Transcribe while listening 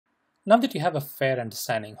Now that you have a fair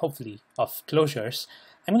understanding, hopefully, of closures,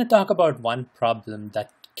 I'm going to talk about one problem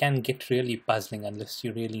that can get really puzzling unless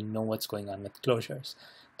you really know what's going on with closures.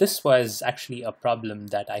 This was actually a problem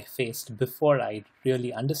that I faced before I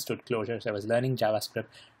really understood closures. I was learning JavaScript,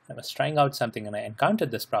 I was trying out something, and I encountered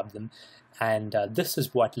this problem. And this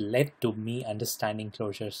is what led to me understanding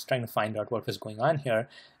closures, trying to find out what was going on here.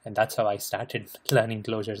 And that's how I started learning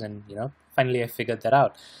closures. And finally I figured that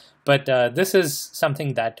out. But this is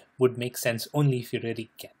something that would make sense only if you really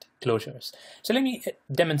get closures. So let me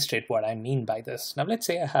demonstrate what I mean by this. Now let's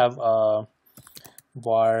say I have a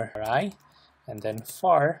var I, and then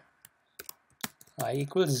for I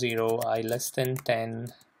equals 0, I less than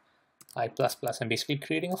 10, I plus plus. I'm basically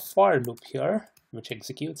creating a for loop here, which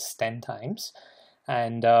executes 10 times.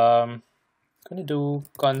 And I'm going to do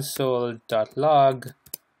console.log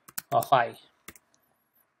of I.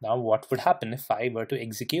 Now what would happen if I were to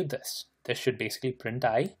execute this? This should basically print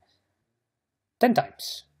I 10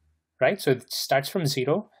 times, right? So it starts from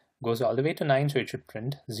 0, goes all the way to 9, so it should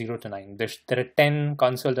print 0 to 9. There are 10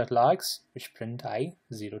 console.logs which print I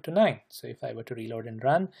 0 to 9. So if I were to reload and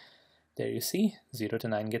run, there you see 0 to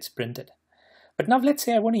 9 gets printed. But now let's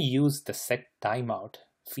say I want to use the SetTimeout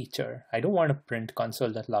feature. I don't want to print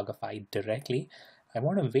console.log of I directly. I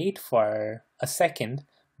want to wait for a second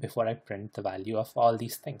before I print the value of all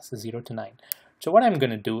these things, 0 to 9. So what I'm going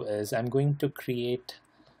to do is I'm going to create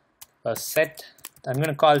a I'm going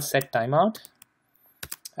to call SetTimeout,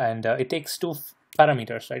 and it takes two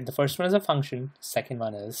parameters, right? The first one is a function, second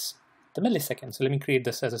one is the millisecond. So let me create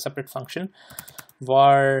this as a separate function.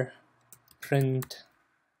 Var print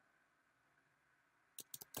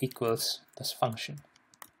equals this function.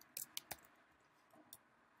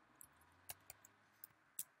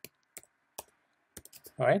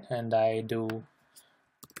 All right, and I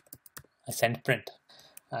send print.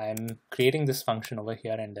 I'm creating this function over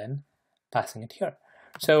here and then passing it here.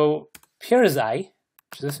 So here is I,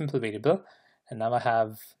 which is a simple variable, and now I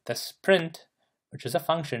have this print, which is a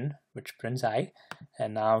function which prints I,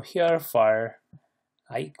 and now here for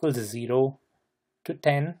I equals 0 to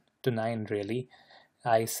 10 to 9 really,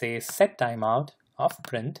 I say SetTimeout of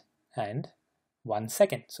print and 1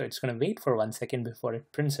 second. So it's going to wait for 1 second before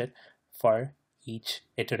it prints it for each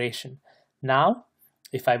iteration. Now,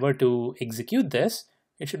 if I were to execute this,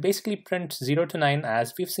 it should basically print 0 to 9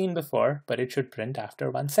 as we've seen before, but it should print after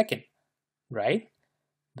 1 second, right?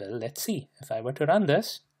 Well, let's see. If I were to run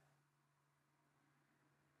this,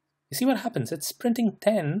 you see what happens? It's printing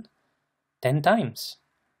 10 times.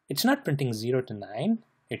 It's not printing 0 to 9.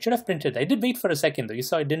 It should have printed. I did wait for a second though. You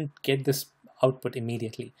saw I didn't get this output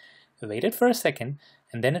immediately. I waited for a second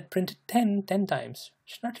and then it printed 10 times,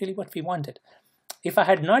 which is not really what we wanted. If I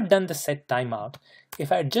had not done the SetTimeout,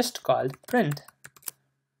 if I had just called print,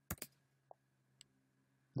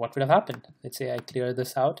 what would have happened? Let's say I clear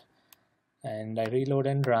this out and I reload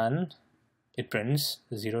and run. It prints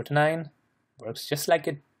 0 to 9, works just like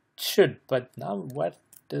it should. But now what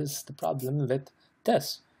is the problem with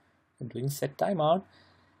this? I'm doing SetTimeout.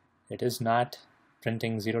 It is not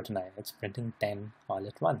printing 0 to 9, it's printing 10 all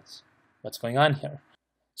at once. What's going on here?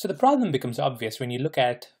 So the problem becomes obvious when you look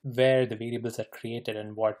at where the variables are created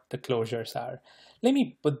and what the closures are. Let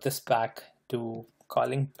me put this back to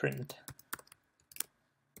calling print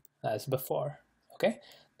as before. Okay,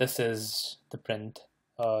 this is the print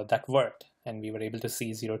that worked, and we were able to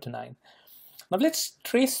see 0 to 9. Now let's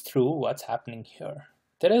trace through what's happening here.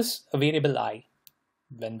 There is a variable I.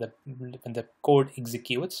 When the code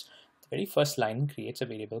executes, the very first line creates a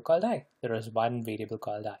variable called I. There is one variable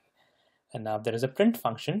called I. And now there is a print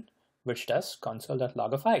function which does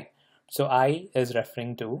console.log of I. So I is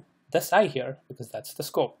referring to this I here because that's the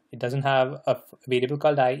scope. It doesn't have a variable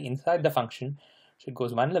called I inside the function, so it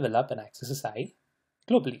goes one level up and accesses I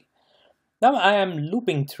globally. Now I am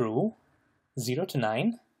looping through 0 to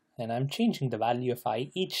 9 and I'm changing the value of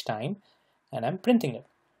I each time and I'm printing it.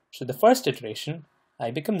 So the first iteration,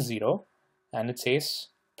 I becomes 0 and it says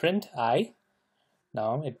print I.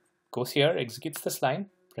 Now it goes here, executes this line,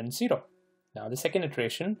 print 0. Now the second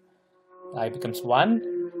iteration, I becomes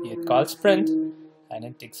 1, it calls print, and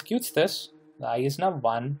it executes this. The I is now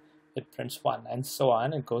 1, it prints 1, and so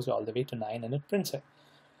on. It goes all the way to 9 and it prints it.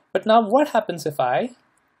 But now what happens if I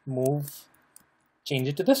change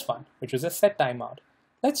it to this one, which is a SetTimeout?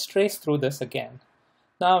 Let's trace through this again.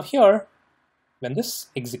 Now here, when this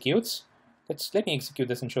executes, let me execute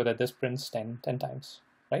this and show that this prints 10 times,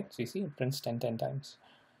 right? So you see it prints 10 times.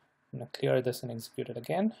 I'm going to clear this and execute it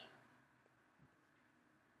again.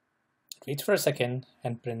 Waits for a second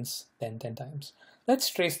and prints 10 times. Let's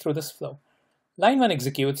trace through this flow. Line 1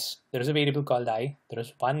 executes, there is a variable called I, there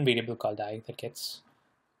is one variable called I that gets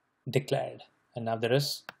declared. And now there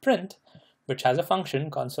is print, which has a function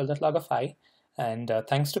console.log of I, and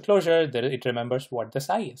thanks to closure, it remembers what this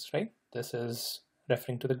I is, right? This is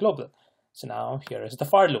referring to the global. So now here is the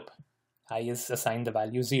for loop. I is assigned the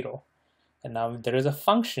value 0. And now there is a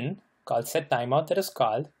function called SetTimeout that is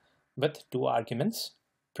called with 2 arguments,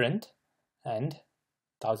 print and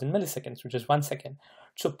 1000 milliseconds, which is 1 second.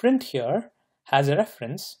 So print here has a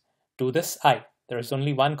reference to this I. There is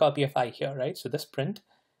only one copy of I here, right? So this print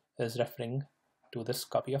is referring to this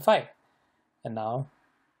copy of I. And now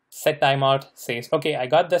SetTimeout says, okay, I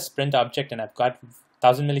got this print object and I've got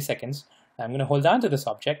 1000 milliseconds. I'm going to hold on to this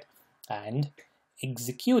object and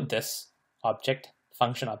execute this object,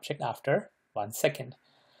 function object, after 1 second.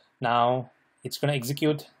 Now it's going to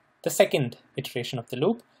execute the second iteration of the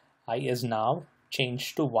loop. I is now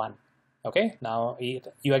changed to 1. Okay, now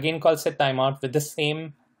you again call SetTimeout with the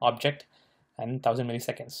same object and 1000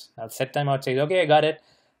 milliseconds. Now SetTimeout says, okay, I got it.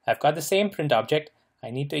 I've got the same print object. I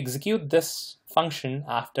need to execute this function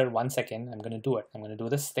after 1 second. I'm going to do it. I'm going to do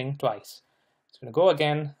this thing twice. It's going to go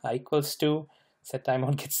again, I equals 2.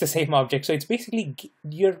 SetTimeout gets the same object. So it's basically,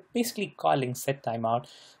 you're basically calling SetTimeout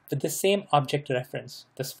with the same object reference,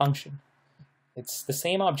 this function. It's the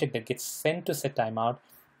same object that gets sent to SetTimeout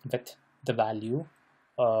with the value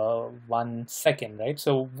 1 second, right?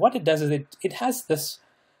 So what it does is it has this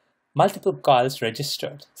multiple calls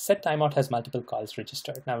registered. SetTimeout has multiple calls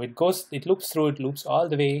registered. Now it loops all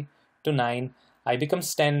the way to 9. I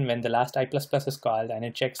becomes 10 when the last I++ is called, and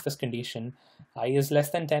it checks this condition. I is less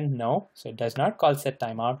than 10, no. So it does not call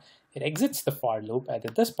SetTimeout. It exits the for loop, and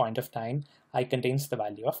at this point of time, I contains the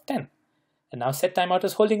value of 10. And now SetTimeout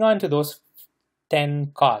is holding on to those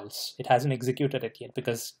 10 calls. It hasn't executed it yet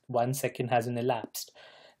because 1 second hasn't elapsed.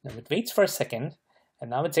 Now it waits for a second, and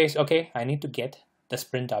now it says, okay, I need to get this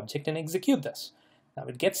print object and execute this. Now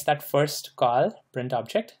it gets that first call, print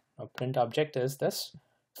object. Now print object is this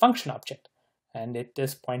function object, and it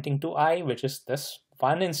is pointing to I, which is this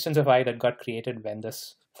one instance of I that got created when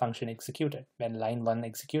this function executed, when line 1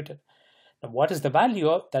 executed. Now what is the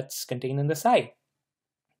value that's contained in this I?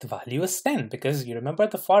 The value is 10, because you remember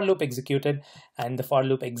the for loop executed and the for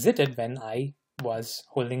loop exited when I was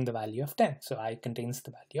holding the value of 10. So I contains the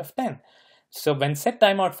value of 10. So when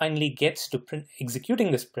SetTimeout finally gets to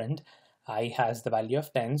executing this print, I has the value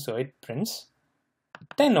of 10, so it prints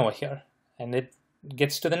 10 over here, and it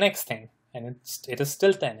gets to the next thing, and it is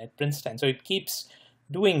still 10, it prints 10. So it keeps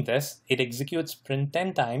doing this, it executes print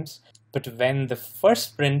 10 times, but when the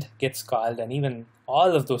first print gets called, and even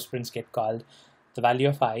all of those prints get called, the value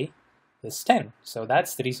of I is 10. So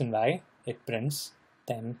that's the reason why it prints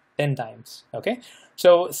 10 times. Okay,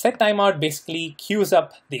 so SetTimeout basically queues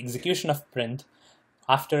up the execution of print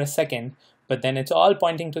after a second, but then it's all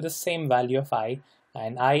pointing to the same value of I,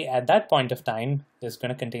 and I at that point of time is going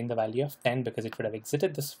to contain the value of 10 because it would have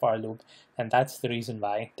exited this for loop, and that's the reason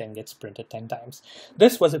why 10 gets printed 10 times.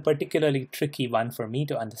 This was a particularly tricky one for me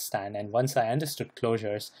to understand, and once I understood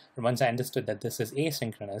closures, and once I understood that this is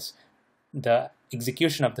asynchronous, the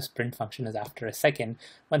execution of this print function is after a second.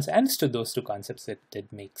 Once I understood those two concepts, it did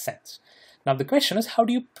make sense. Now the question is, how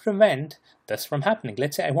do you prevent this from happening?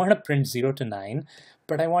 Let's say I want to print 0 to 9,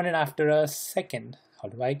 but I want it after a second. How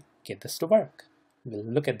do I get this to work? We'll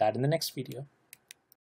look at that in the next video.